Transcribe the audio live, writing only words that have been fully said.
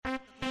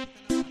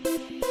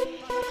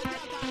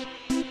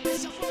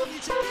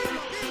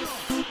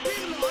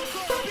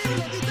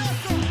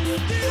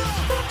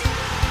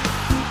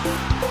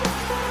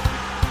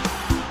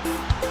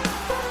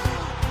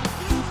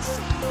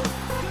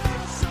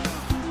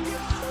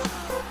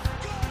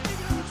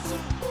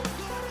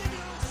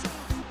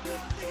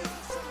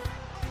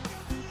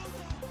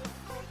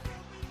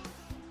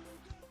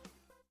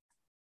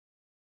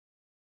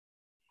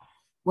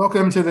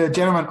Welcome to the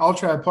Gentleman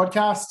Ultra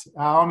podcast.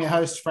 I'm your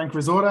host, Frank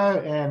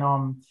Risordo, and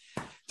I'm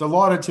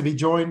delighted to be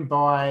joined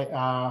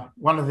by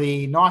one of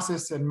the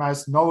nicest and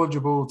most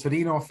knowledgeable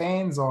Torino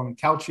fans on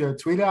Calcio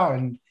Twitter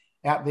and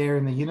out there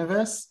in the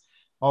universe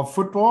of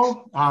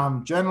football,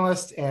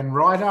 journalist and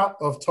writer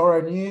of Toro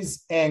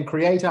News and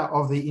creator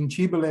of the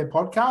Invincibili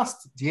podcast,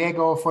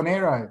 Diego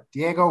Fornero.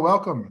 Diego,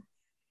 welcome.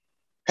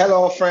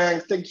 Hello,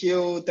 Frank. Thank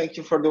you. Thank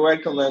you for the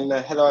welcome and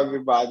hello,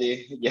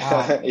 everybody. Uh,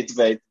 Yeah, it's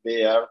great to be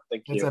here.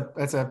 Thank it's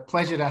you. a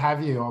pleasure to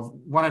have you. I've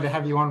wanted to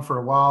have you on for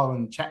a while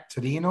and chat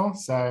Torino.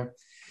 So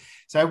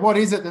what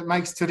is it that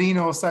makes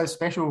Torino so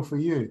special for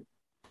you?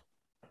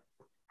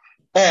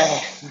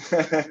 Eh,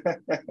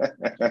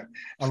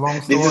 A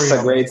long This is story, a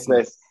I'm great guessing.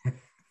 question.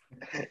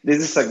 This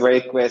is a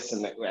great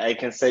question. I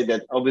can say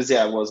that obviously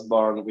I was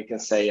born, we can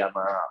say I'm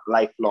a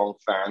lifelong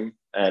fan.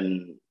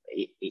 And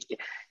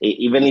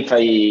even if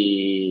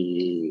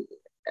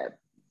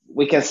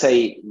we can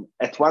say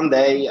at one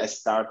day I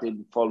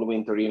started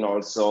following Torino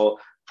also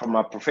from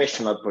a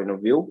professional point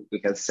of view, we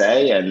can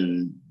say,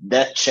 and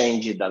that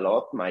changed a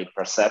lot my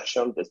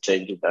perception, that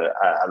changed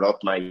a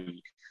lot my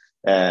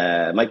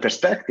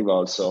perspective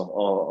also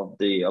of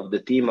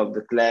the team of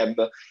the club.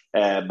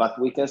 But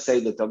we can say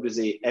that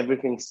obviously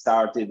everything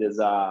started as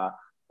a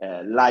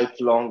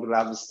lifelong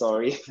love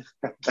story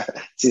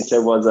since I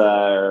was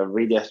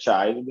really a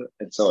child,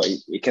 and so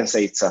we can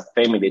say it's a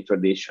family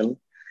tradition.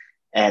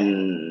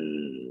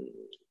 And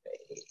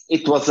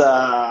it was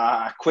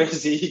a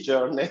crazy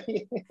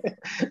journey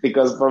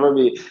because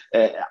probably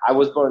I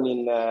was born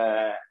in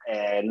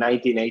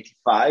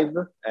 1985,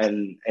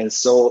 and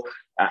so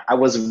I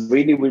was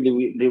really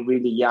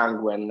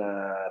young when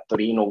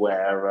Torino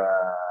were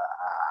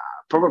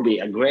probably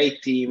a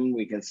great team.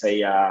 We can say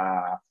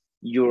a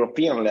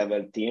European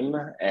level team,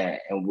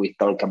 and we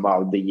talk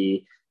about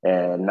the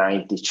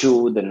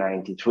 92, the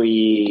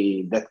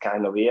 93, that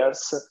kind of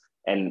years.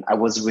 And I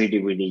was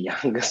really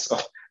young, so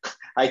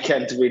I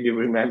can't really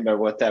remember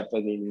what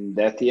happened in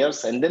that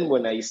years. And then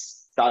when I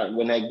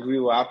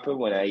grew up, uh,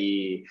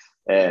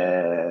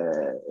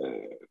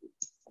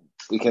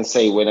 we can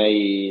say when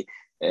I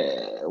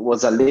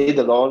was a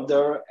little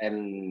older,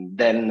 and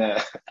then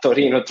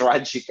Torino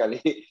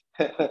tragically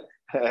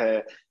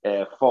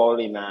fall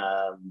in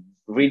a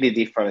really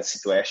different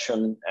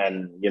situation.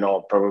 And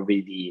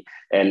probably the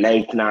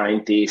late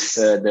 90s,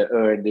 the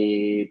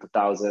early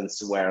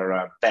 2000s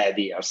were bad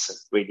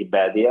years, really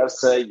bad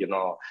years. In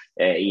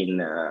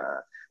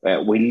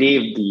We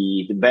lived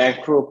the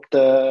bankrupt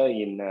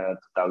in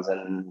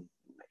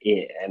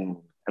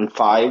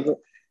 2005.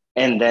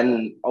 And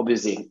then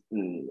obviously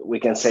we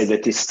can say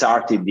that it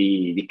started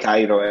the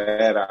Cairo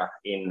era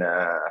in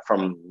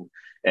from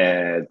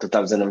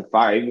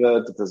 2005,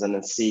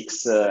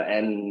 2006,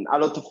 and a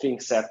lot of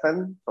things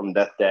happened from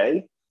that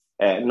day.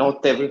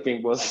 Not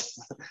everything was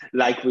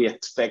like we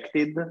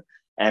expected,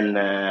 and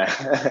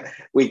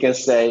we can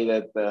say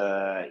that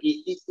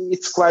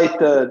it's quite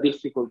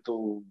difficult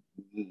to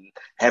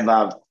have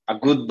a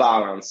good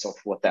balance of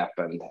what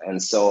happened.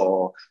 And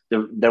so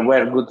there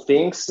were good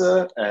things.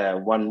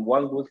 One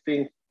good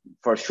thing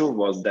for sure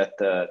was that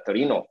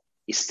Torino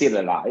is still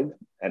alive,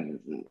 and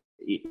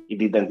he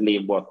didn't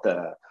live what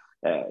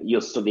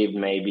used to live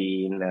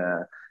maybe in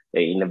the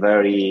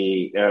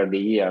very early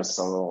years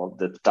of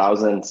the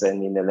 2000s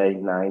and in the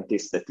late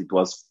 90s, that it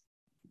was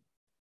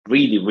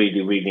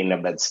really in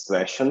a bad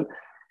situation.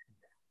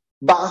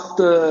 But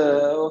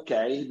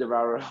okay, there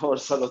are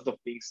also a lot of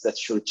things that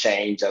should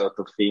change, a lot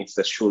of things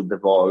that should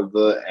evolve,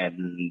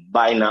 and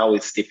by now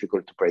it's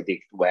difficult to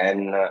predict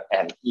when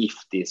and if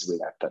this will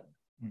happen.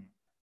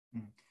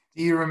 Do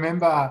you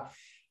remember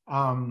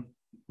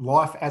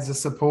life as a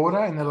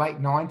supporter in the late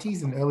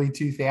 90s and early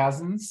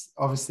 2000s?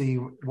 Obviously,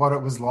 what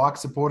it was like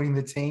supporting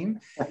the team.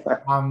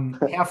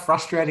 How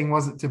frustrating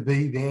was it to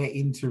be there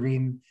in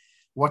Turin,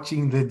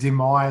 watching the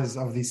demise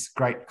of this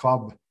great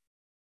club?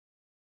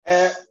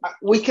 Uh,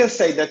 we can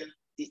say that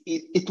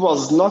it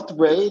was not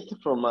great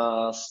from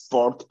a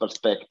sport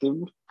perspective,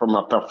 from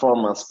a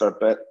performance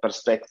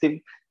perspective,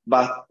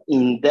 but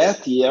in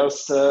that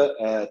years,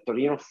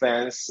 Torino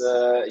fans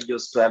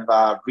used to have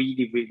a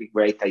really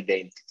great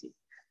identity.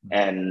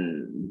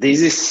 And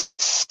this is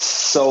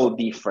so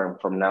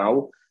different from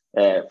now.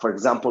 For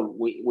example,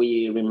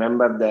 we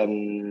remember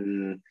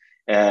then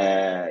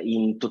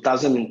in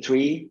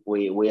 2003,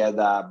 we had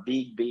a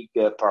big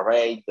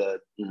parade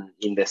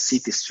in the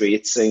city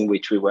streets in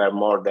which we were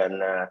more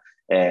than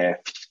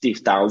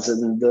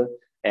 50,000.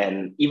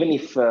 And even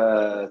if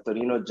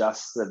Torino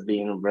just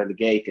been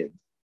relegated,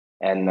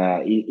 and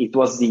it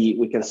was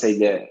we can say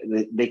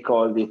they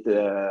called it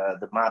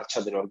the Marcia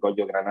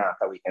dell'Orgoglio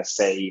Granata, we can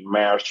say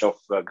March of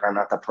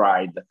Granata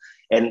Pride.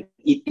 And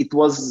it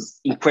was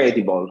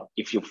incredible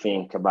if you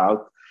think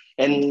about.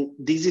 And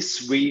this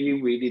is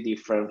really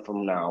different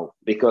from now,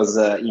 because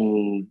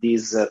in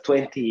these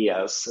 20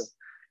 years,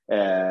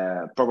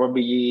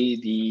 probably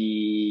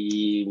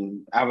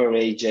the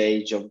average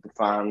age of the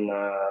fan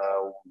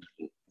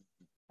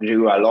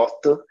grew a lot.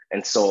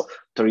 And so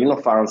Torino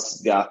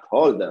fans got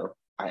older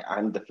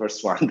I'm the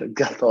first one that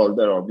got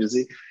older,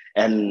 obviously,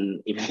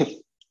 and if,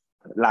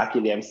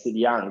 luckily I'm still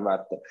young,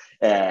 but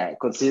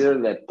consider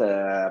that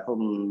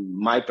from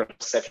my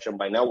perception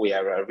by now, we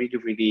are a really,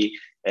 really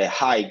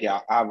high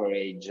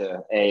average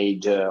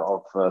age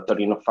of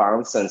Torino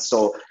fans. And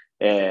so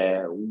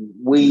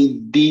we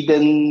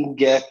didn't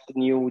get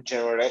new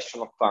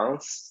generation of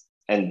fans,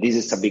 and this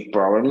is a big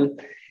problem.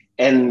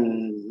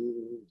 And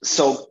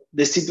so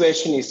the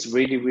situation is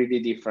really, really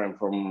different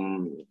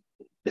from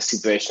the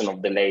situation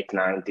of the late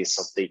 90s,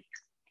 of the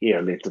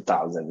early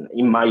 2000,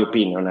 in my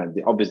opinion.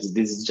 And obviously,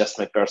 this is just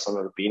my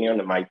personal opinion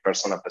and my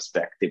personal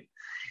perspective.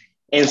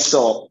 And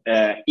so,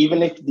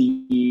 even if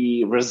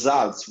the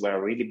results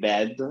were really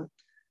bad,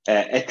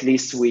 at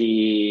least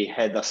we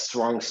had a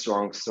strong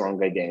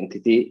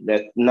identity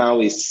that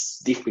now is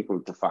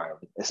difficult to find.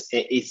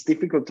 It's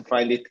difficult to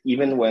find it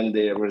even when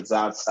the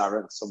results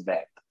aren't so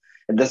bad.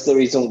 And that's the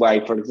reason why,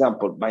 for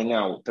example, by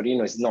now,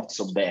 Torino is not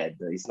so bad.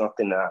 It's not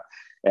in a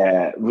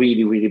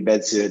really, really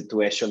bad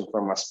situation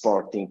from a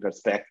sporting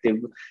perspective,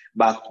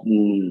 but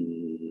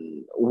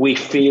we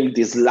feel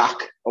this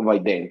lack of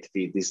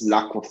identity, this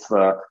lack of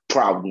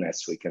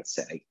proudness, we can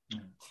say.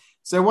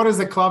 So what is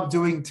the club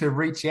doing to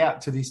reach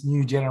out to this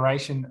new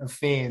generation of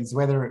fans,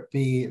 whether it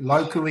be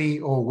locally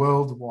or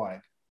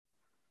worldwide?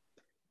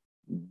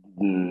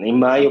 In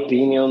my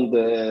opinion,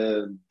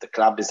 the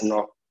club is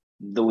not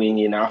doing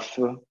enough.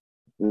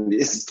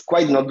 It's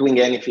quite not doing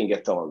anything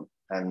at all.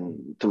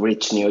 And to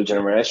reach new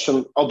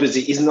generation,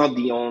 obviously, is not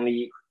the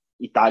only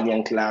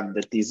Italian club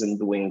that isn't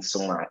doing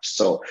so much.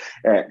 So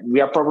we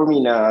are probably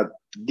in a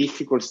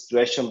difficult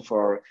situation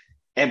for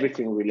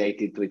everything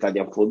related to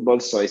Italian football.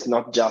 So it's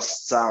not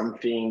just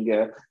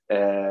something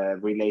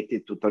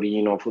related to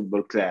Torino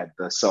Football Club.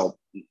 So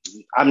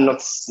I'm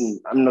not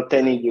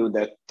telling you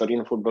that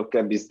Torino Football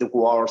Club is the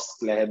worst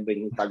club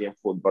in Italian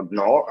football.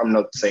 No, I'm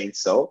not saying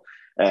so.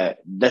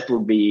 That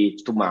would be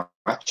too much.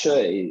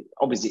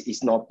 Obviously,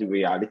 it's not the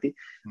reality.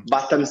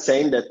 But I'm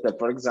saying that,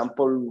 for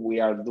example, we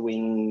are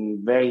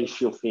doing very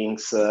few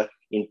things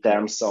in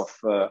terms of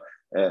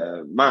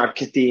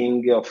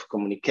marketing, of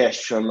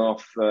communication,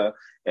 of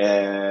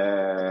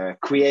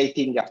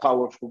creating a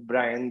powerful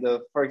brand.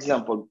 For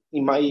example,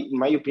 in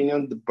my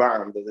opinion,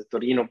 the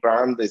Torino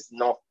brand is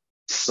not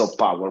so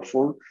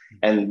powerful,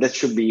 and that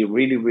should be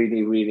really,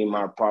 really, really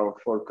more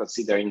powerful,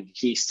 considering the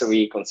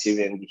history,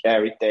 considering the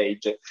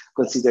heritage,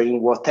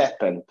 considering what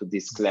happened to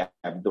this club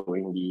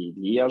during the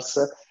years.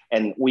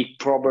 And we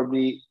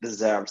probably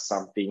deserve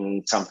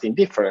something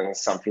different,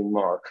 something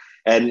more.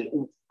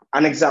 And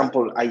an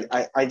example,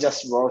 I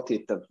just wrote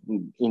it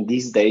in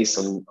these days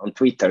on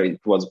Twitter.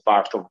 It was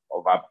part of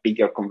a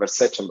bigger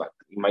conversation, but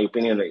in my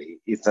opinion,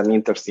 it's an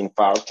interesting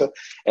part.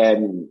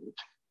 And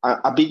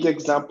a big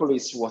example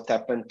is what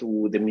happened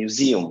to the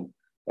museum,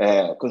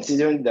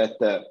 considering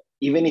that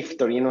even if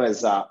Torino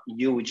has a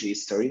huge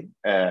history,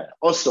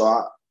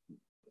 also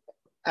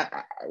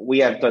we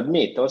have to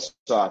admit also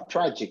a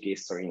tragic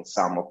history in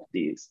some of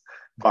these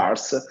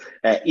parts.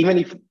 Even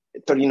if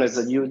Torino has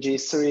a huge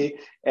history,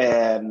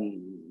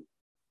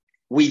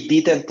 we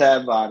didn't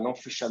have an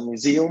official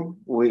museum.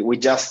 We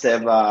just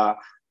have an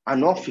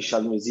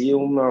unofficial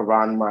museum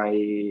run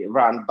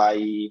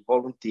by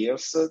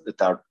volunteers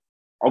that are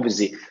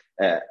obviously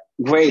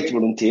great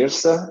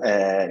volunteers.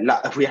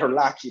 We are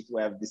lucky to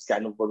have this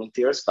kind of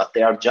volunteers, but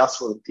they are just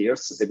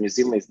volunteers. The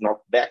museum is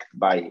not backed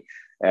by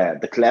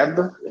the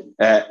club.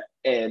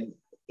 And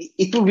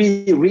it would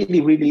be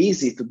really, really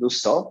easy to do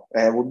so.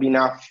 It would be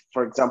enough,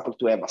 for example,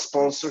 to have a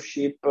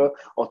sponsorship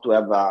or to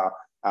have a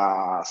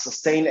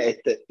sustain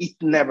it. It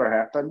never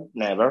happened,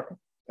 never.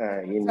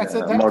 I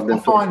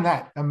find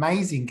that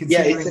amazing,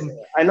 considering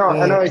I know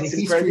the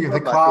history of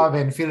the club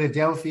and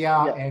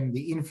Philadelphia and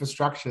the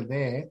infrastructure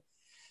there.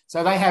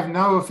 So they have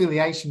no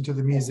affiliation to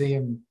the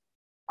museum.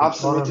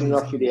 Absolutely no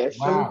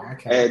affiliation. Wow,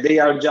 okay. They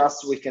are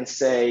just, we can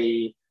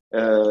say,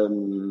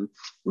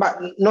 but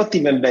not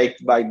even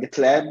backed by the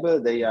club.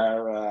 They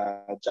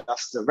are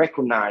just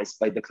recognized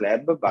by the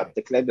club, but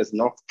the club is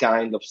not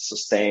kind of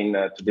sustained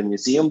to the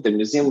museum. The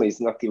museum is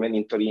not even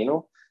in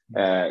Torino.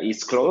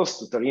 It's close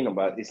to Torino,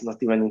 but it's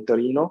not even in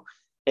Torino.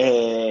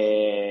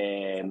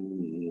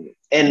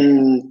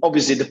 And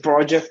obviously the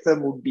project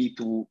would be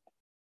to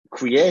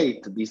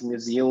create this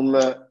museum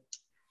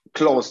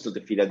close to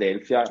the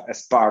Philadelphia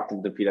as part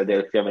of the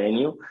Philadelphia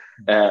venue.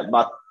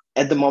 But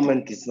at the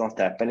moment, it's not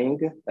happening.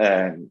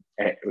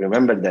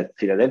 Remember that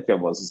Philadelphia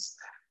was,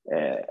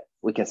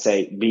 we can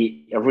say,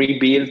 be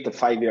rebuilt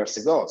 5 years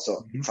ago.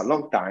 So it's a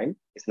long time.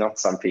 It's not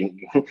something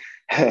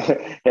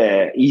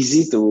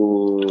easy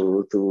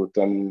to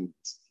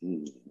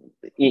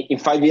in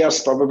 5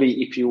 years,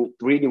 probably, if you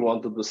really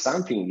want to do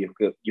something,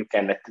 you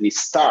can at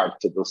least start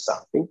to do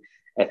something.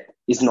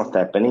 It's not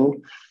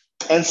happening.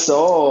 And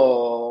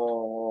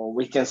so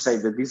we can say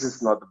that this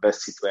is not the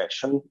best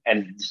situation,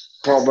 and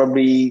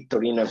probably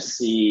Torino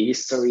FC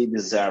history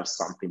deserves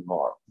something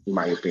more, in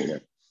my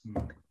opinion.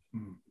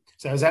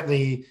 So is that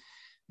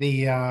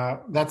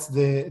that's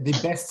the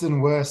best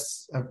and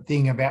worst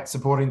thing about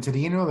supporting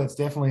Torino? That's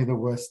definitely the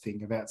worst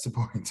thing about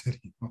supporting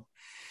Torino.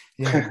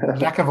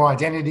 lack of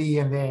identity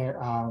and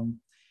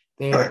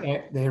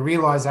their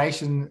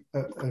realization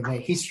of their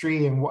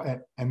history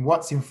and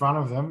what's in front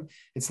of them.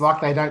 It's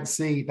like they don't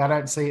see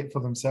it for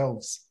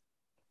themselves.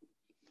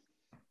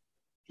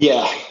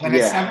 Yeah, When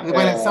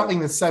it's something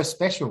that's so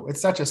special,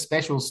 it's such a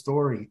special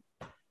story.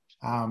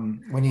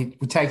 When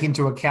we take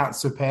into account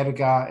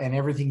Superga and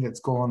everything that's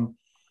gone,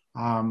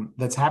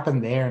 that's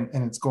happened there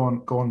and it's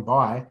gone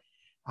by.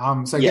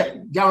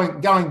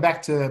 Going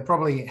back to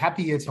probably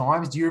happier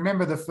times, do you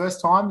remember the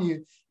first time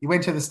you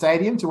went to the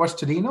stadium to watch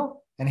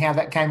Torino and how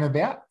that came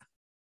about?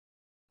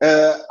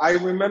 I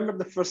remember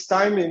the first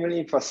time, even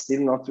if I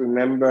still not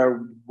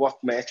remember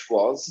what match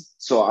was.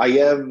 So I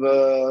have,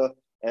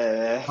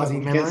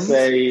 we can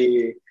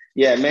say,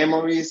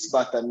 memories,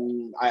 but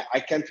I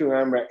can't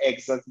remember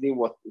exactly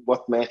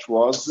what match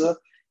was.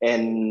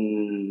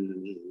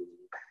 And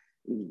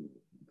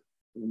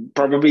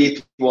probably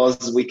it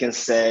was, we can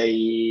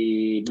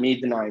say,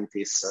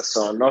 mid-90s.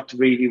 So not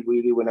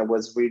really when I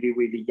was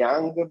really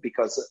young,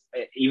 because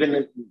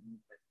even,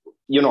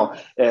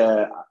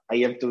 I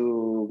have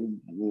to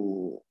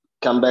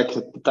come back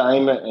at the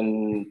time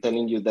and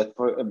telling you that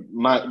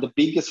the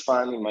biggest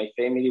fan in my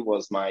family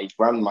was my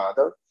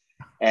grandmother.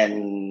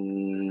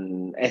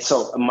 And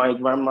so my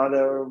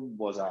grandmother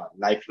was a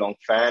lifelong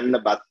fan,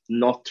 but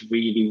not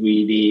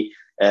really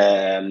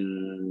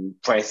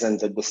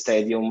present at the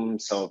stadium.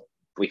 So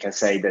we can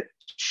say that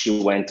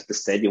she went to the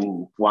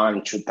stadium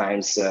 1-2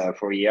 times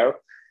for a year.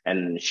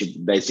 And she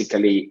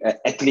basically,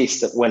 at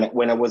least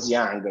when I was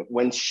young,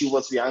 when she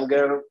was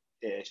younger,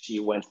 she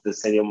went to the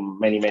stadium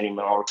many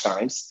more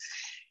times.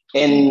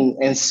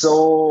 And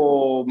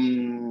so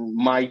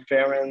my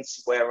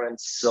parents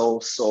weren't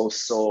so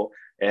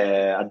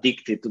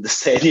addicted to the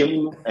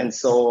stadium. And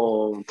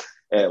so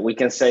we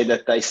can say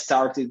that I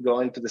started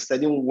going to the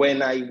stadium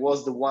when I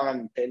was the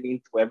one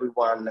telling to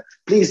everyone,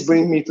 please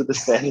bring me to the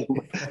stadium.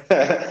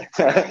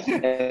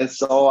 And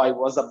so I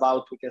was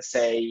about, we can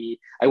say,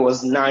 I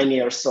was 9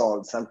 years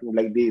old, something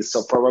like this.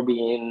 So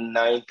probably in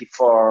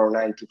 94,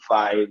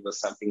 95 or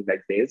something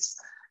like this.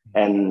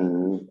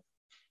 And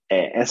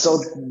so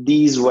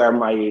these were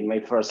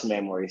my first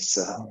memories.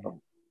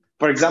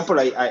 For example,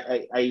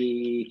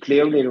 I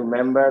clearly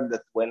remember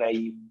that when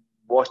I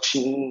watched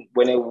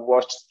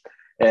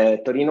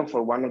Torino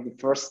for one of the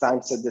first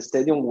times at the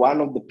stadium,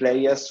 one of the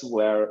players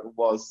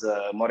was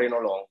Moreno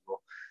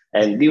Longo.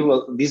 And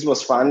this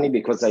was funny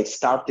because I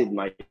started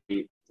my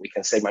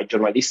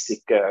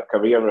journalistic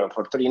career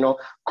for Torino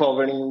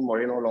covering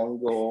Moreno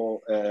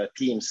Longo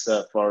teams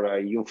for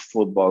youth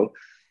football.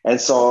 And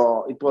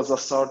so it was a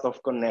sort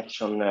of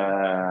connection,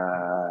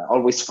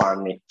 always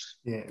funny.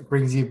 Yeah, it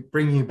bring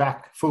you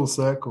back full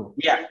circle.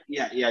 Yeah.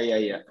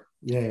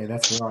 Yeah,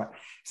 that's right.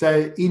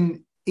 So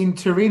in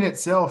Turin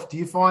itself, do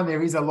you find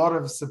there is a lot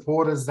of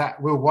supporters that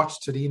will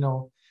watch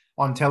Torino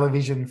on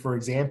television, for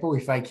example,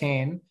 if they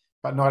can,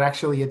 but not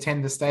actually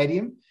attend the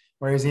stadium?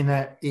 Whereas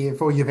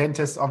for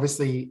Juventus,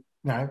 obviously,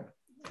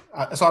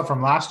 aside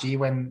from last year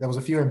when there was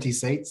a few empty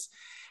seats,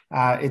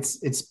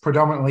 it's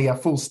predominantly a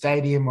full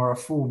stadium or a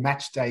full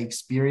match day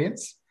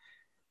experience.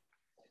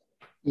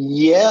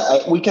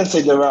 Yeah, we can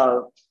say there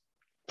are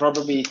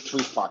probably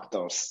three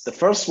factors. The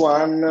first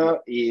one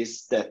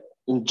is that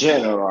in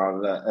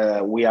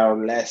general, we are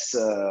less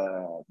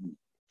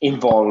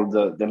involved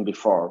than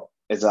before.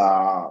 This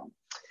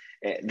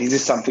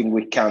is something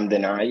we can't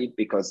deny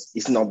because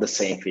it's not the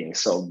same thing.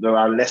 So there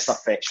are less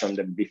affection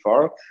than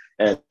before.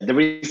 There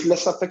is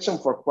less affection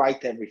for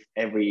quite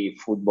every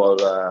football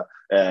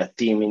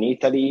team in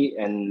Italy,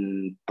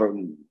 and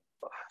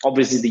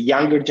obviously the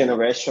younger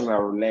generation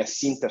are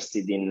less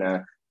interested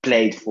in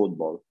played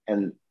football,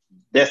 and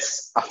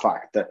that's a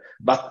fact.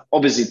 But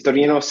obviously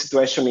Torino's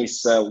situation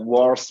is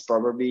worse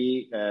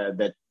probably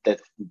that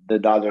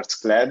the other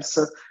clubs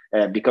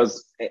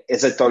because,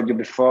 as I told you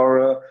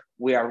before,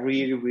 we are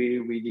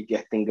really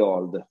getting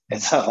old.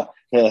 The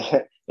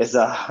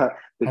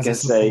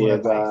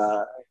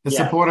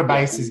supporter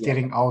base is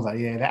getting older.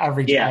 Yeah, the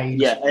average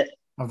age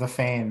of the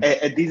fan.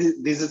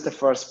 This is the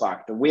first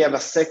factor. We have a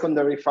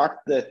secondary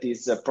fact that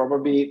is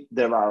probably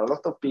there are a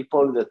lot of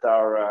people that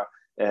are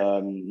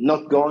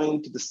not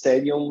going to the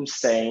stadium,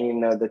 saying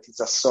that it's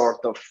a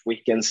sort of, we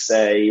can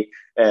say,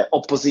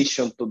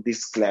 opposition to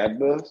this club,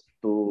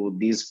 to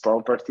this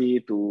property,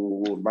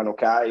 to Urbano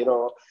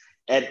Cairo.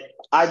 And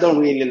I don't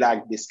really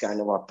like this kind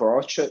of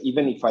approach,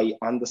 even if I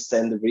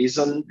understand the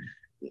reason.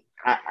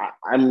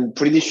 I'm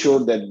pretty sure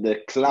that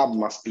the club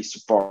must be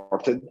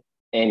supported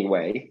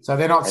anyway. So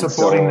they're not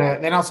supporting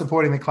they're not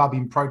supporting the club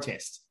in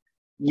protest.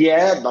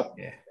 Yeah, but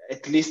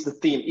at least the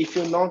team. If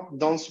you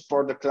don't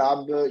support the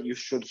club, you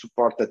should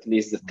support at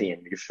least the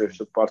team. You should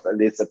support at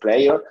least the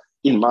player.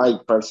 In my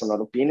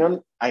personal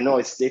opinion, I know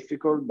it's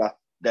difficult, but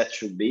that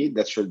should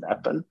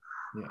happen.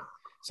 Yeah.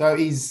 So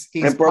is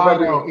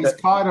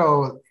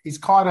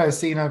Kaido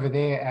seen over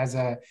there as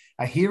a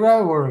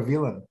hero or a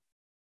villain?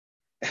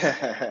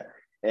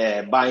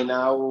 By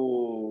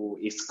now,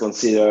 it's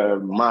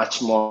considered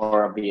much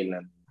more a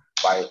villain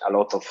by a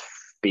lot of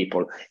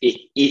people.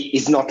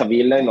 It's not a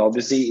villain,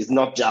 obviously. It's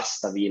not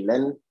just a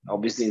villain.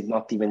 Obviously, it's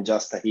not even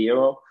just a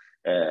hero.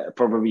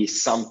 Probably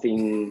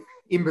something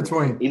in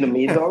between, in the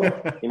middle,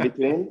 in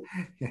between.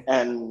 Yeah.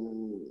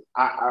 And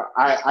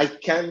I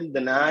can't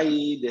deny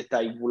that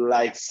I would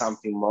like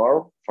something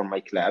more for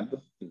my club.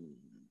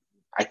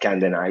 I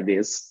can't deny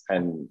this,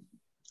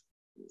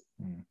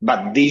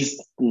 but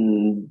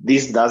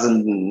this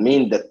doesn't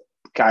mean that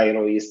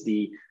Cairo is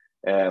the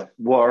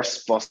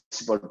worst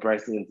possible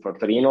president for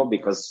Torino,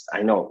 because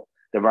I know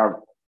there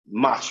are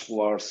much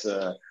worse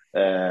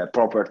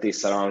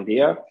properties around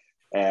here,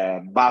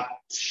 but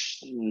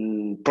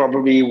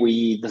probably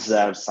we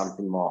deserve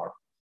something more.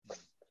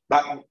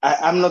 But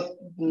I'm not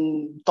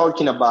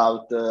talking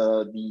about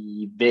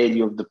the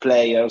value of the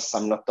players.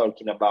 I'm not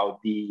talking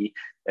about the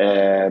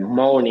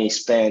money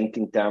spent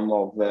in terms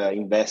of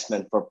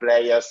investment for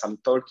players. I'm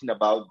talking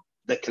about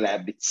the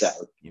club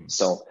itself. Yeah.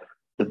 So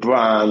the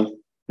brand,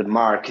 the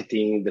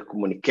marketing, the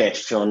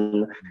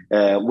communication.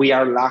 We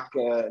are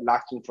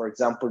lacking, for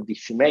example, the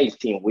female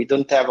team. We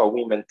don't have a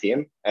women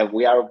team, and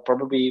we are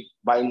probably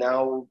by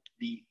now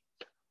the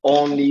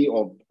only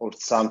or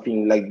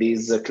something like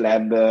this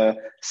club,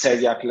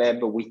 Serie A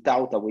club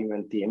without a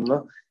women team.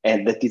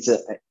 And that is,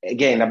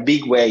 again, a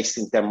big waste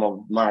in terms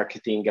of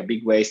marketing, a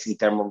big waste in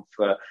terms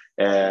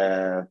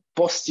of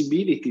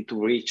possibility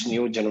to reach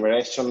new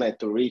generation and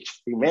to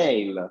reach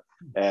female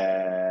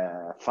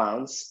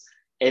fans.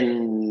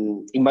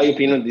 And in my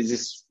opinion, this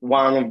is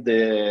one of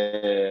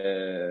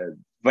the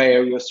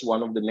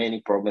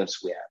many problems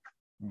we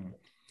have.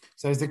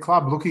 So is the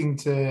club looking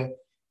to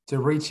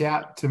reach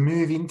out to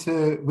move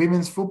into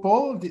women's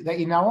football that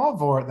you know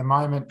of, or at the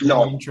moment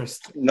no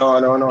interest?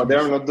 No,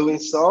 they're not doing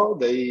so.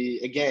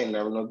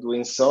 Are not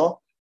doing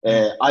so.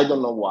 I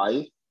don't know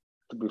why,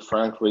 to be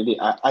frank. Really,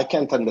 I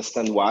can't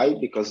understand why,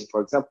 because, for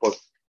example,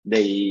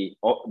 they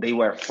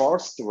were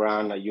forced to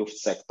run a youth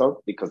sector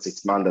because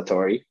it's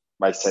mandatory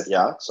by Serie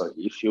A. So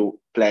if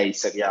you play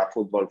Serie A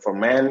football for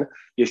men,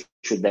 you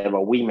should have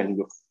a women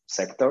youth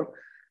sector,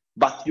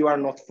 but you are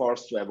not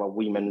forced to have a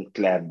women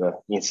club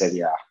in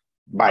Serie A.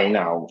 By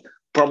now,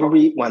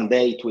 probably one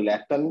day it will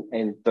happen,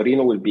 and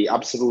Torino will be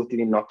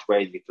absolutely not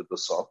ready to do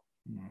so.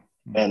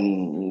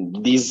 And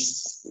this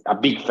is a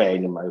big fail,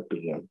 in my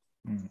opinion.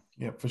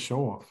 Yeah, for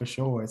sure.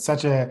 It's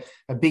such a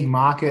big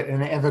market,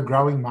 and an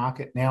ever-growing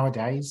market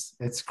nowadays.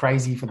 It's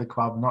crazy for the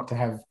club not to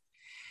have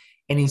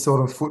any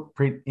sort of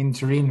footprint in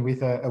Turin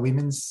with a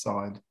women's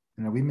side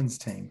and a women's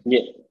team.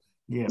 Yeah.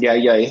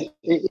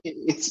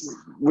 It's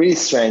really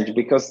strange,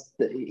 because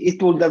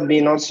it would have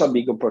been also a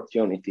big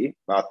opportunity,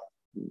 but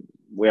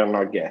we are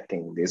not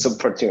getting this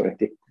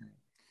opportunity.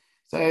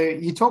 So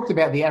you talked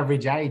about the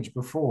average age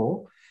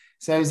before.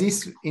 So is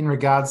this in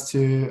regards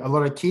to a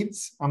lot of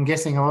kids? I'm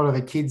guessing a lot of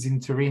the kids in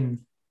Turin,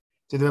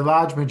 do the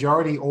large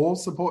majority all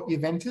support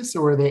Juventus,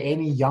 or are there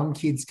any young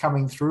kids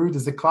coming through?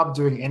 Does the club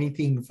doing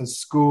anything for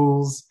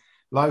schools,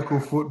 local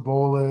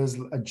footballers,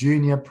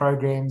 junior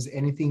programs,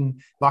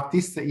 anything like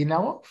this that you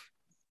know of?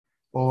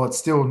 Or it's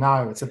still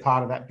no, it's a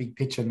part of that big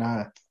picture,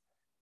 no?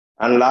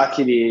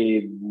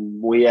 Unluckily,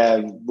 we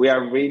are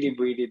really,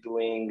 really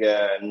doing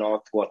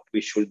not what we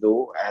should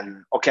do.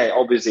 And okay,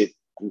 obviously,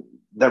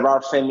 there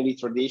are family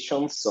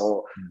traditions,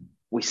 so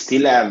we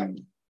still have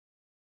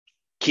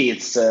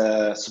kids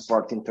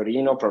supporting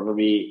Torino,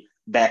 probably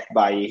backed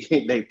by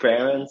their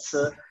parents.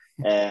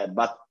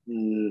 But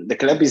the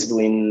club is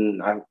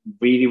doing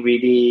really,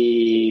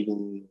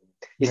 really.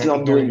 It's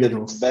not doing the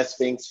best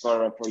things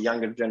for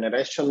younger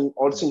generation.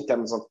 Also in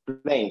terms of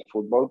playing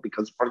football,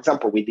 because, for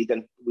example, we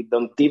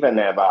don't even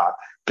have a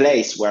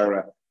place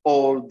where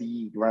all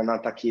the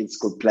Granata kids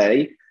could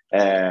play.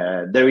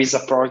 There is a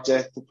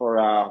project for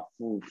a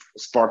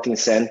sporting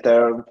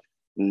center.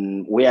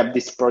 We have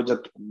this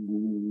project.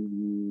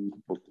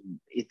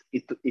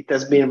 It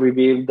has been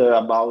revealed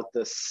about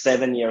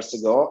 7 years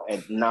ago,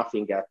 and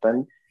nothing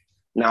happened.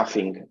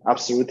 Nothing,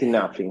 absolutely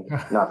nothing.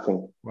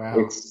 Wow.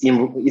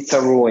 It's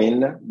a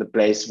ruin. The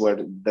place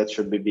where that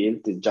should be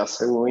built is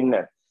just a ruin.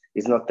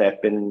 It's not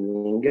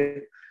happening,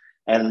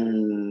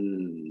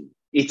 and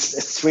it's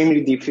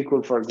extremely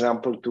difficult, for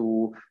example,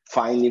 to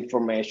find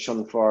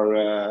information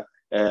for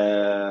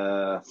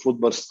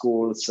football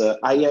schools.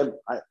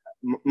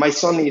 My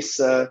son is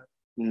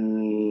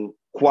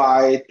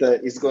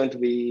is going to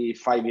be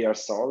 5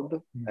 years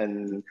old,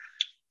 and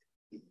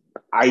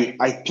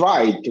I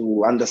try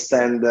to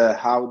understand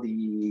how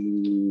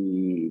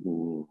the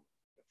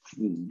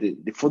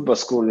football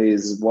school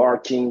is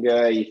working.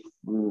 If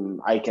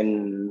I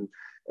can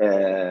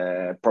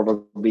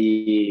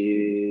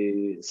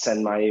probably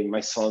send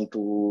my son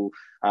to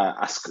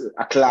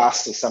a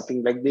class or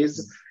something like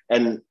this.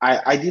 And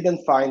I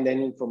didn't find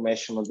any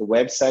information on the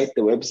website.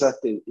 The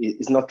website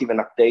is not even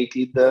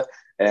updated.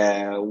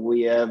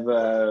 We have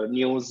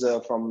news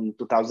from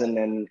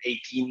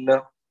 2018.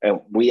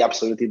 We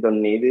absolutely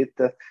don't need it.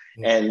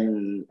 Yeah.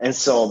 And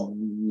so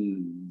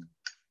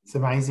it's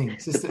amazing.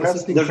 It's just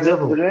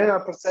incredible. The real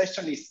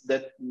perception is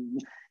that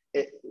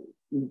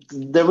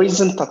there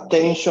isn't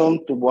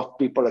attention to what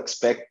people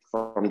expect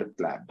from the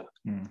club.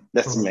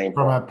 That's the main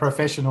from point. a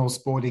professional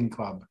sporting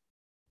club.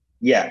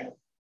 Yeah.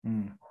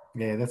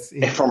 Yeah, that's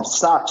it. And from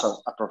such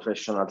a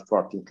professional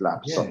sporting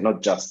club. Yeah. So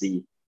not just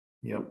the...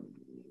 Yep.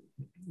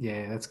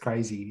 Yeah, that's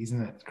crazy,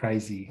 isn't it?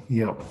 Crazy.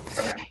 Yep.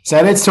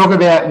 So let's talk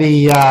about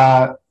the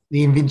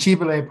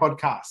Invincibili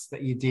podcast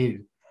that you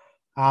did.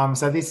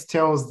 So this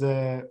tells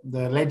the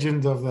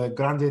legend of the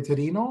Grande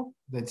Torino,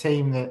 the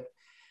team that,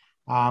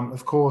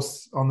 of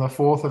course, on the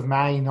 4th of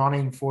May,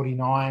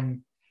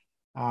 1949,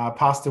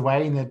 passed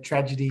away in the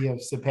tragedy of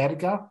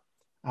Superga.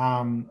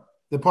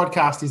 The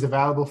podcast is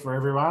available for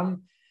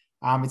everyone.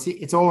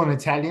 It's all in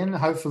Italian.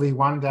 Hopefully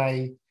one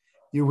day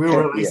you will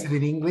release it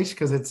in English,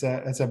 because it's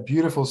a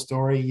beautiful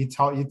story. You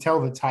tell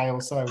the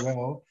tale so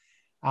well.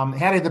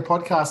 How did the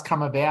podcast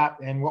come about,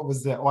 and what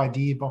was the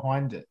idea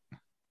behind it?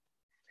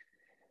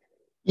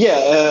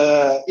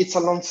 Yeah, it's a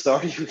long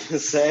story, we can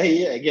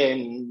say.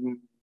 Again,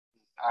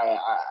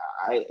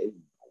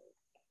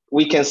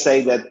 we can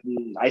say that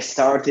I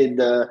started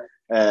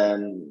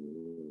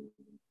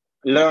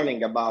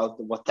learning about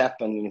what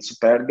happened in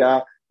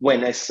Superga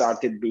when I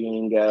started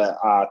being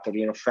a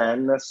Torino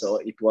fan. So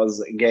it was,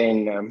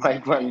 again, my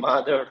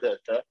grandmother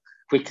that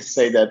we can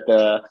say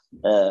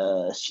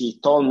that she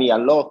told me a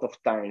lot of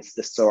times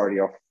the story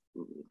of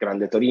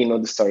Grande Torino,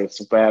 the story of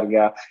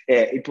Superga.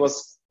 It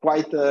was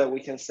quite, we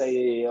can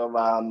say, of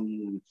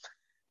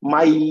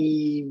my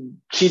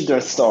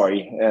children's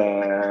story,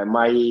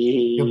 my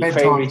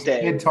favorite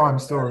bedtime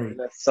story.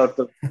 Sort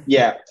of,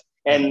 yeah.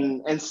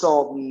 And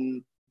so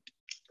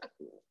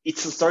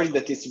it's a story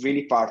that is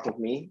really part of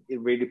me. It's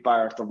really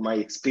part of my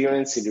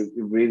experience.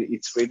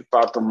 It's really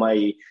part of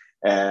my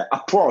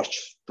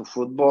approach to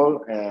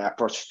football,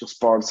 approach to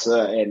sports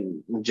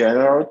and in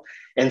general.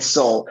 And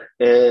so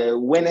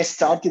when I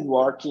started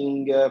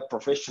working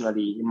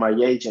professionally in my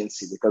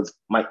agency, because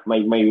my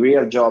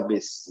real job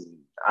is,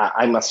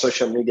 I'm a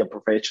social media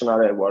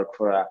professional. I work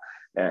for a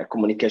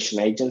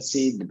communication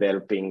agency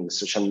developing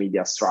social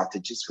media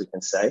strategies, we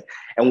can say.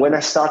 And when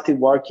I started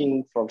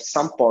working for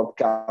some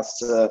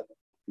podcasts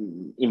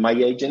in my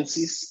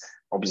agencies,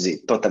 obviously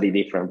totally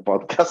different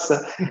podcasts,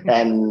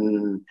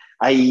 and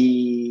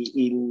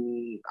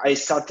I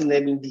started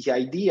having the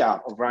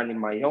idea of running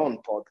my own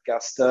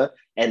podcast,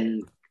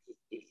 and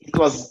it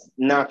was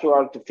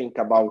natural to think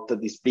about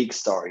this big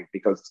story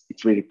because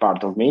it's really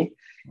part of me,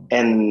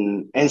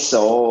 and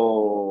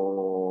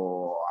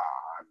so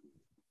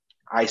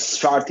I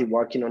started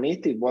working on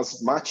it. It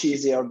was much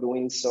easier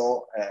doing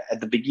so at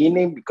the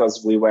beginning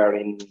because we were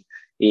in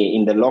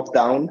the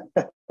lockdown.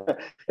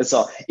 And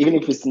so even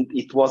if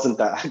it wasn't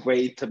a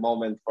great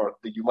moment for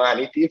the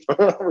humanity,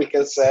 we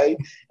can say,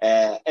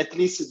 at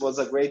least it was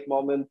a great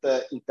moment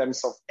in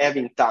terms of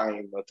having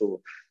time to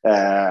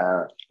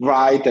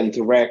write and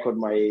to record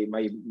my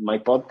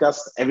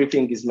podcast.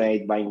 Everything is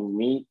made by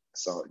me.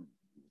 So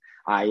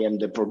I am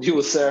the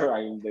producer,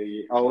 I am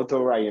the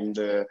author, I am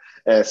the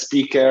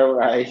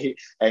speaker, I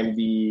am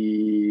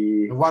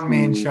the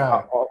one-man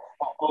show.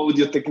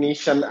 Audio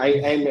technician. I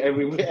am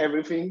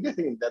everything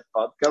in that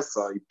podcast,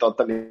 so it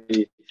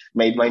totally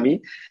made by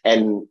me.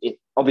 And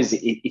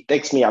obviously it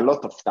takes me a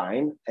lot of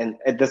time, and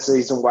that's the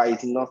reason why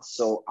it's not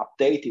so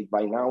updated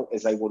by now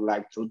as I would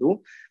like to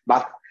do.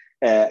 But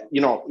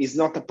it's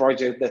not a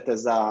project that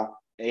has a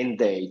end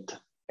date,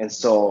 and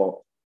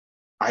so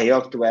I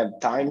hope to have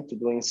time to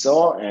doing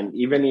so. And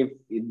even if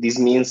this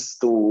means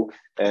to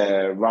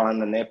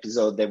run an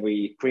episode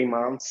every 3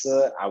 months,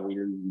 I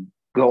will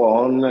go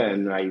on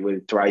and I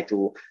will try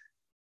to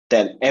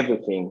tell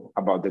everything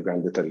about the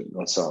Grande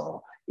Torino.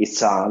 So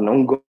it's an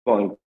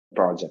ongoing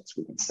project,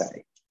 we can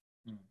say.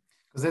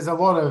 Because there's a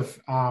lot of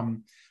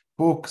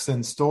books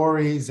and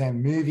stories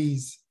and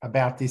movies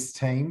about this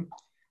team.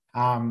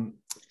 And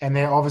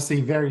they're obviously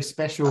very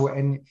special.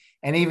 And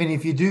even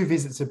if you do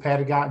visit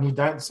Superga and you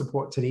don't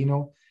support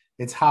Torino,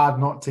 it's hard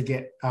not to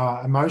get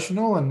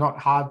emotional and not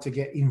hard to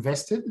get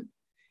invested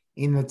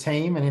in the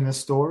team and in the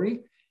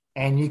story.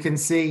 And you can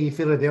see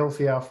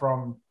Philadelphia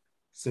from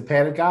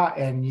Superga,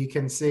 and you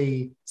can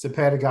see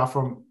Superga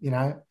from,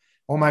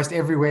 almost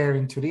everywhere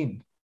in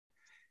Turin.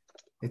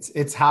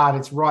 It's hard.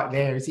 It's right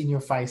there. It's in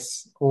your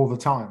face all the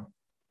time.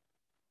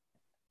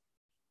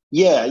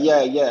 Yeah.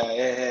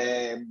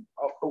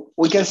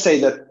 We can say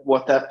that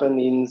what happened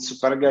in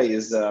Superga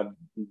is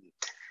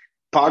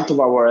part of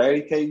our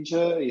heritage,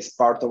 is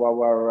part of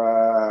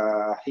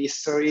our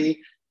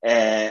history.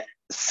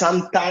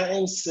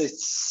 Sometimes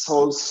it's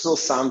also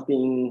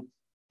something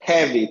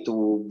heavy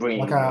to bring.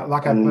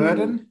 Like a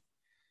burden?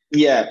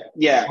 Yeah,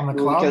 on the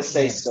we club? can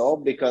say so,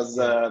 because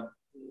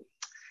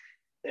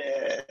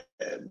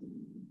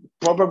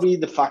probably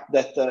the fact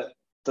that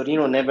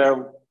Torino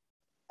never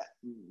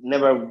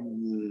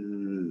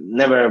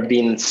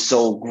been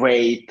so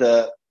great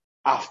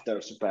after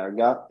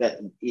Superga, that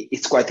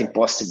it's quite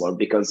impossible,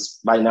 because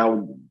by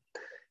now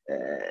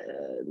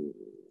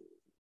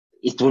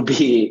it would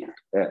be,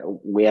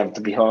 we have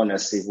to be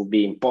honest, it would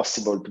be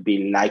impossible to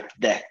be like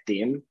that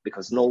team,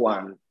 because no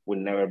one will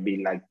never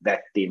be like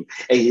that team.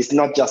 It's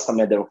not just a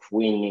matter of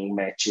winning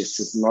matches.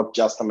 It's not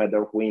just a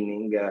matter of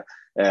winning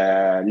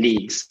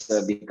leagues,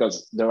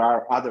 because there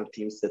are other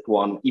teams that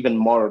won even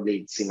more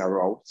leagues in a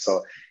row.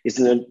 So it's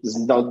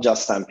not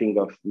just something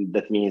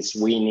that means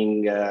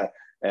winning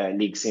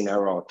leagues in a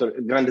row.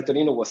 Grande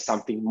Torino was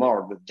something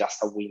more than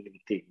just a winning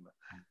team.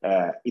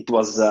 It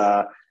was,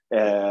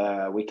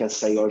 we can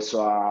say,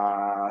 also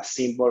a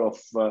symbol of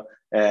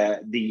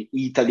the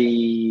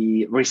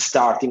Italy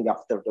restarting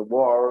after the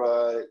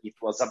war. It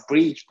was a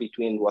bridge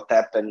between what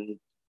happened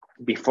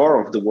before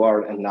of the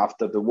war and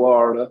after the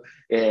war.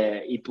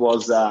 It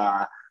was,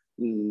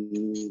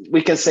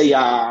 we can say,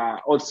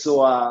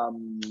 also a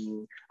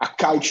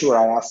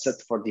cultural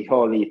asset for the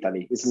whole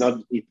Italy.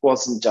 It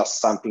wasn't just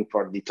something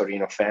for the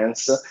Torino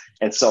fans.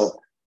 And so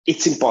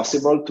it's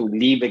impossible to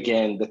live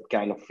again that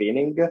kind of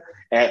feeling.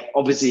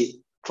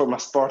 Obviously, from a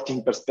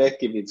sporting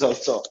perspective, it's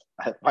also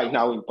by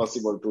now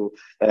impossible to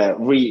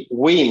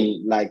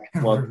win like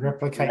what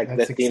replicate that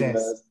the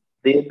success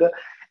team did.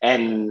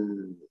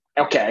 And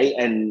okay,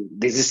 and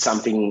this is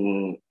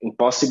something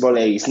impossible.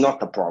 It's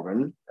not a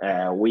problem.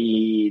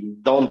 We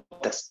don't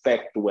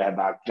expect to have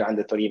a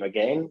Grande Torino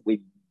again.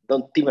 We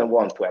don't even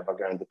want to have a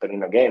Grande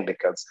Torino again,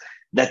 because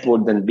that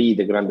wouldn't be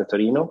the Grande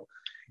Torino.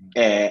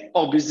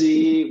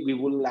 Obviously, we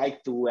would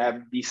like to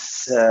have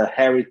this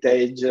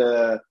heritage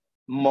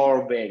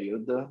more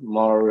valued,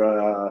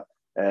 more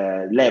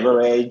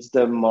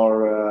leveraged,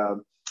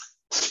 more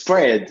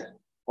spread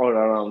all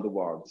around the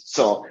world.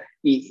 So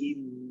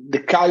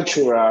the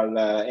cultural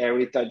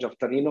heritage of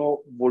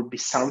Torino will be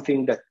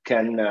something that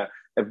can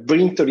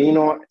bring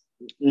Torino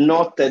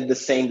not at the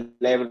same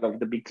level of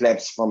the big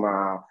clubs from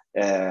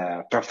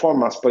a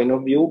performance point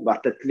of view,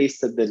 but at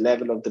least at the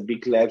level of the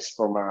big clubs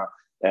from a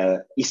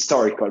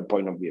historical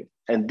point of view.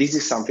 And this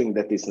is something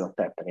that is not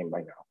happening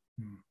by now.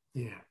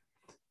 Yeah.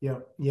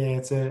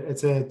 It's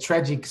a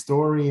tragic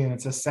story and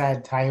it's a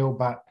sad tale,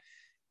 but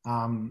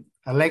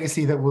a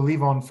legacy that will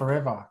live on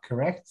forever,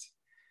 correct?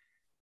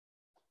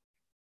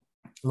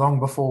 Long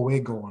before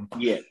we're gone.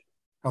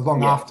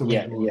 After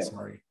we're gone,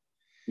 sorry.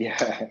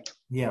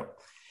 Yeah.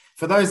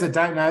 For those that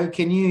don't know,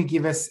 can you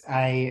give us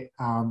a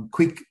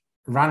quick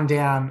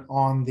rundown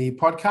on the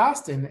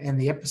podcast and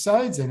the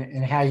episodes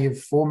and how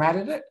you've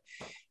formatted it?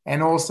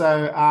 And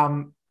also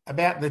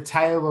about the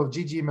tale of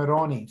Gigi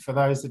Moroni, for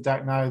those that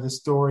don't know the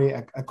story,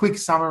 a quick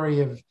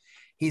summary of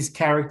his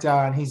character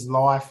and his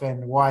life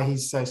and why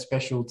he's so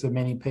special to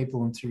many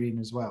people in Turin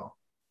as well.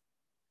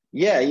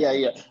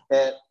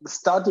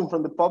 Starting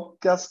from the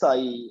podcast,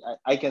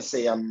 I can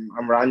say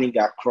I'm running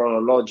a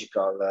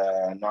chronological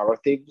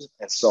narrative.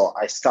 And so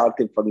I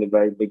started from the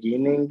very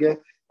beginning.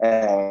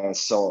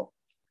 So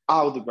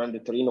how the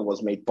Grande Torino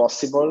was made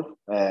possible.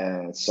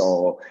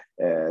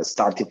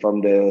 Starting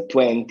from the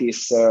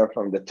 20s,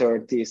 from the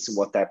 30s,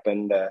 what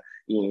happened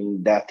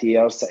in that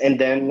years. And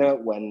then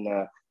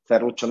when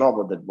Ferruccio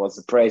Novo, that was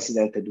the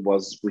president, it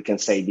was, we can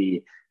say,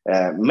 the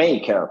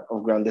maker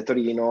of Grande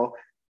Torino,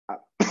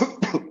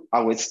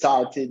 how it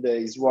started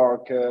his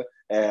work,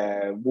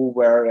 who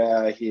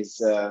were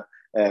his,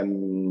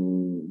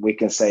 we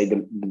can say,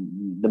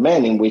 the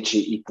man in which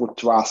he put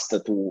trust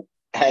to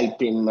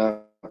help him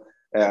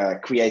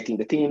creating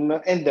the team.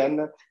 And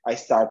then I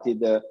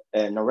started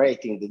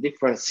narrating the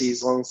different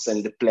seasons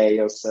and the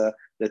players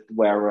that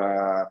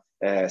were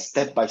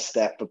step by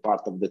step a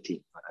part of the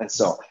team. And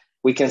so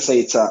we can say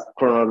it's a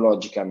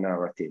chronological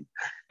narrative.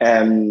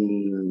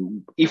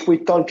 If we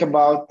talk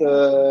about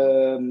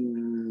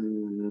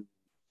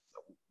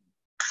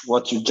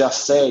what you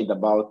just said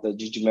about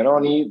Gigi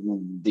Moroni,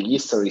 the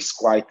history is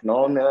quite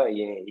known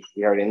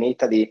here in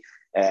Italy.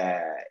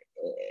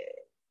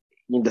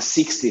 In the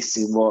 60s,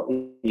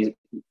 he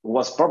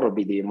was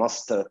probably the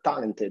most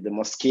talented, the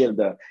most skilled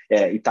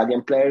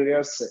Italian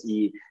players.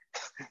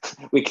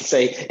 We can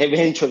say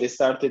eventually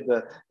started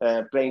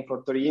playing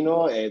for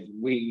Torino.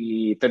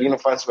 Torino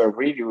fans were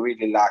really,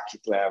 really lucky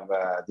to have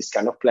this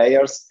kind of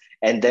players.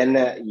 And then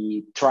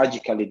he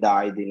tragically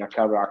died in a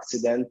car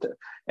accident,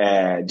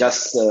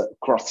 just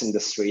crossing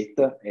the street.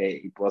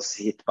 It was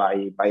hit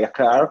by a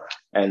car.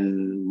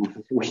 And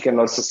we can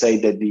also say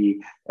that the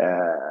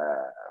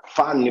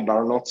funny,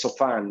 but not so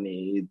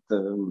funny,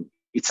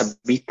 it's a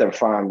bitter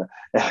fun.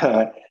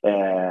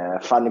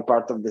 Funny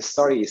part of the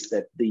story is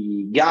that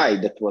the guy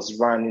that was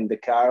running the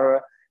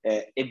car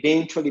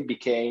eventually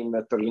became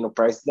a Torino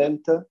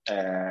president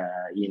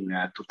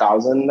in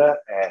 2000.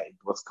 It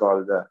was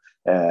called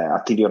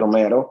Attilio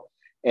Romero.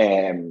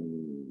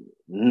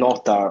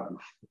 Not a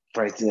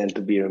president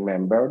to be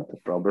remembered,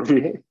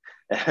 probably.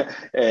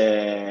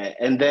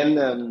 And then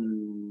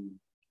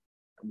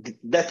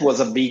that was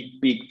a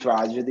big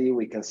tragedy.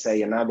 We can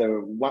say another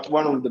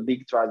one of the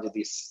big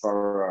tragedies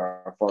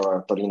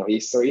for Torino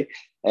history.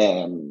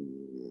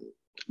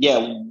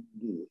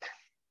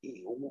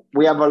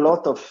 We have a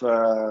lot of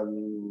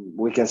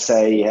we can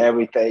say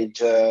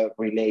heritage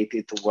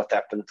related to what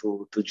happened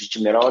to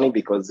Gigi Moroni,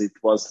 because it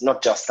was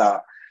not just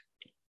a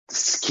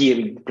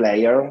skilled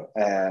player,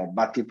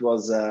 but it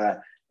was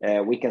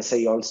we can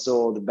say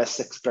also the best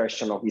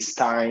expression of his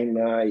time.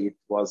 It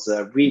was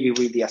really,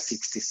 really a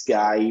 60s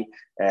guy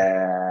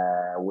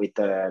with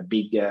a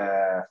big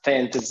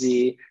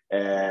fantasy,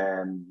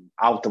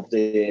 out of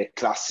the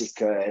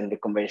classic and the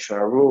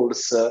conventional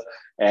rules.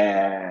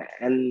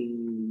 And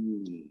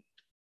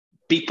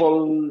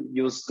people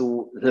used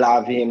to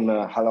love him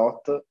a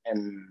lot.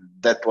 And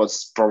that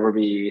was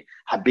probably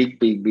a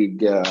big,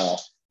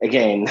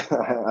 again,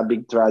 a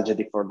big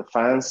tragedy for the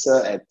fans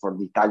and for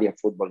the Italian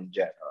football in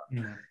general.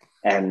 Yeah.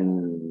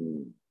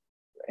 And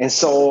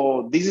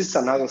so this is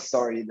another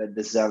story that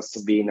deserves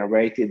to be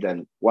narrated,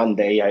 and one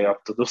day I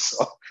hope to do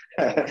so.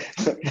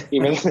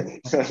 Even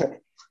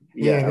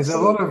there's a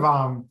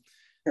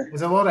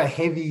lot of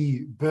heavy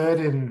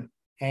burden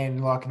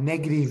and like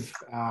negative,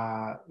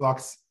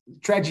 like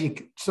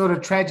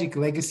tragic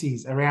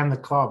legacies around the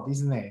club,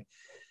 isn't there?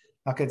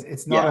 Like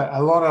it's not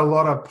a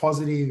lot of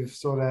positive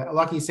sort of,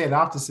 like you said,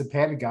 after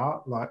Zapata,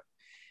 like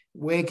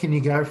where can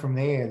you go from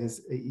there?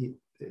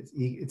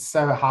 It's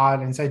so hard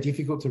and so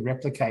difficult to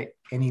replicate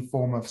any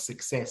form of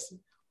success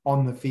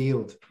on the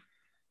field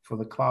for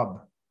the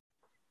club.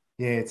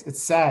 Yeah,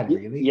 it's sad,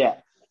 really.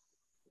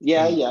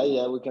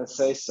 Yeah, we can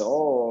say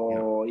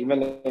so. Yeah.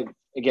 Even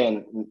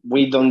again,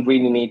 we don't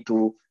really need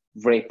to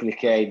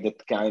replicate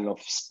that kind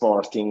of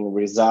sporting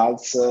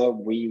results.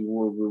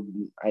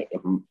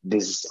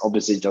 This is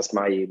obviously just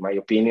my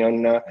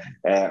opinion.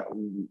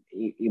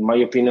 In my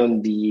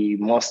opinion, the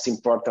most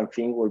important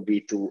thing would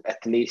be to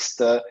at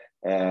least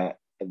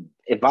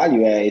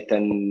evaluate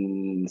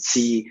and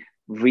see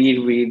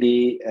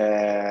really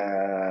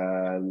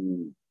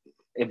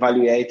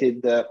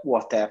evaluated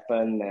what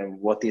happened and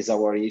what is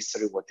our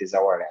history, what is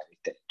our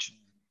heritage.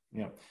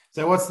 Yeah.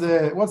 So what's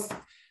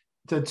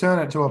to turn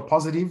it to a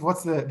positive,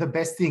 what's the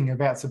best thing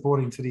about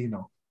supporting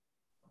Torino?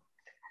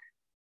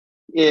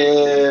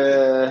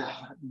 The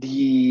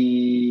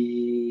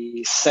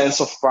sense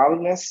of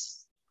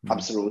proudness,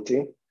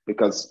 absolutely,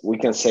 because we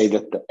can say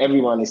that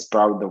everyone is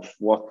proud of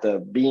what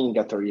being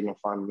a Torino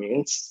fan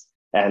means,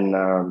 and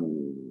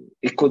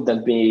it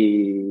couldn't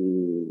be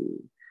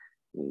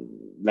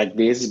like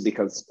this,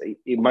 because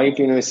in my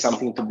opinion it's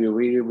something to be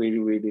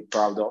really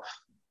proud of,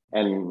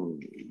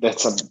 and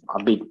that's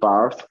a big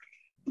part.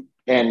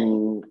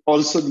 And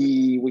also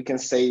we can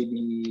say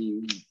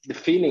the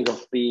feeling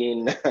of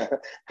being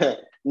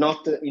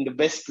not in the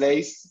best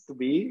place to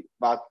be,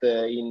 but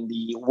in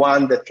the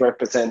one that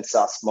represents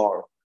us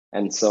more.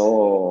 And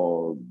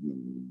so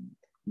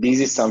this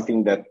is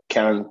something that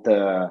can't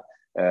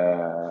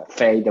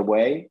fade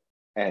away,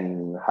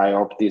 and I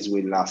hope this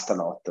will last a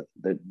lot.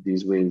 That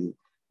this will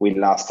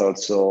last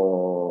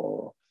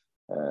also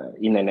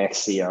in the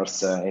next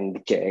years, in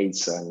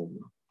decades, and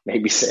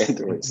maybe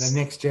centuries. The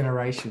next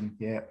generation,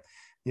 yeah.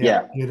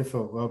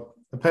 Beautiful. Well,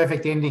 the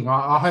perfect ending.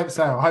 I hope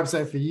so. I hope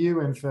so for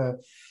you and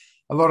for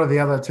a lot of the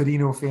other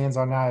Torino fans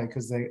I know,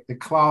 because the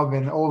club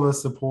and all the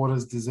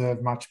supporters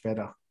deserve much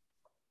better.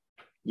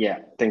 Yeah,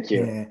 thank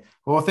you. Yeah.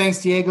 Well,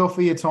 thanks, Diego,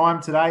 for your time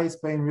today. It's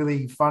been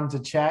really fun to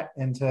chat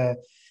and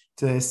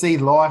to see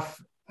life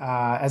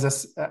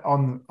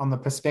on the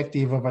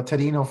perspective of a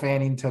Torino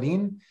fan in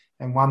Turin,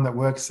 and one that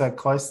works so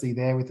closely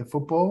there with the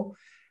football.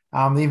 The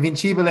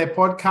Invincibili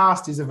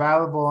podcast is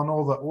available on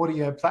all the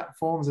audio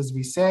platforms, as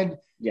we said.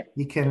 Yeah.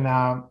 You can.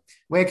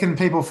 Where can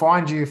people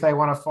find you if they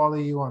want to follow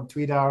you on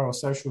Twitter or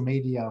social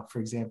media, for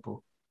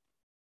example?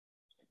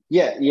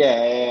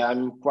 Yeah,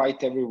 I'm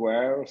quite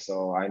everywhere.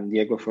 So I'm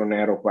Diego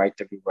Fornero, quite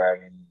everywhere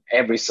in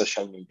every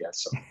social media.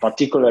 So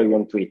particularly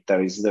on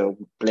Twitter is the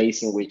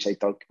place in which I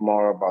talk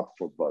more about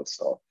football.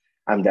 So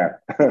I'm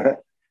there.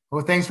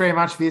 Well, thanks very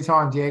much for your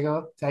time,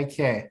 Diego. Take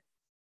care.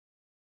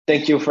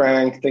 Thank you,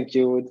 Frank. Thank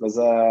you. It was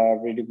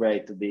really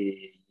great to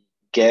be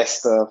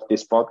guest of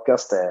this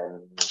podcast,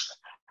 and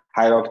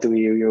I hope to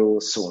hear you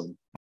soon.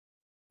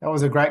 That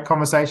was a great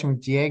conversation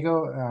with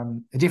Diego.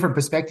 A different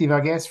perspective, I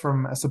guess,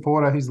 from a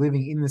supporter who's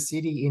living in the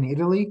city in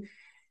Italy,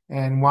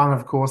 and one,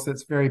 of course,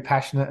 that's very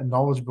passionate and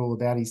knowledgeable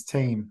about his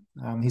team.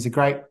 He's a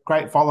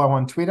great follow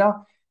on Twitter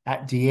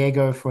at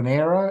Diego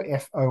Fornero,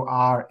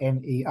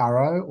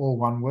 Fornero, all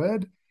one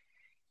word.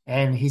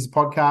 And his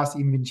podcast,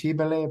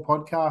 Invincibili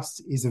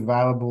podcast, is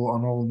available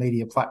on all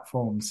media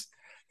platforms.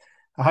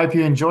 I hope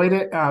you enjoyed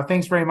it.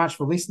 Thanks very much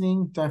for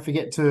listening. Don't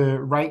forget to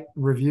rate,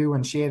 review,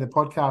 and share the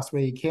podcast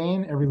where you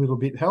can. Every little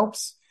bit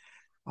helps.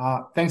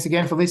 Thanks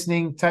again for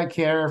listening. Take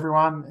care,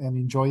 everyone, and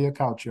enjoy your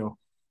culture.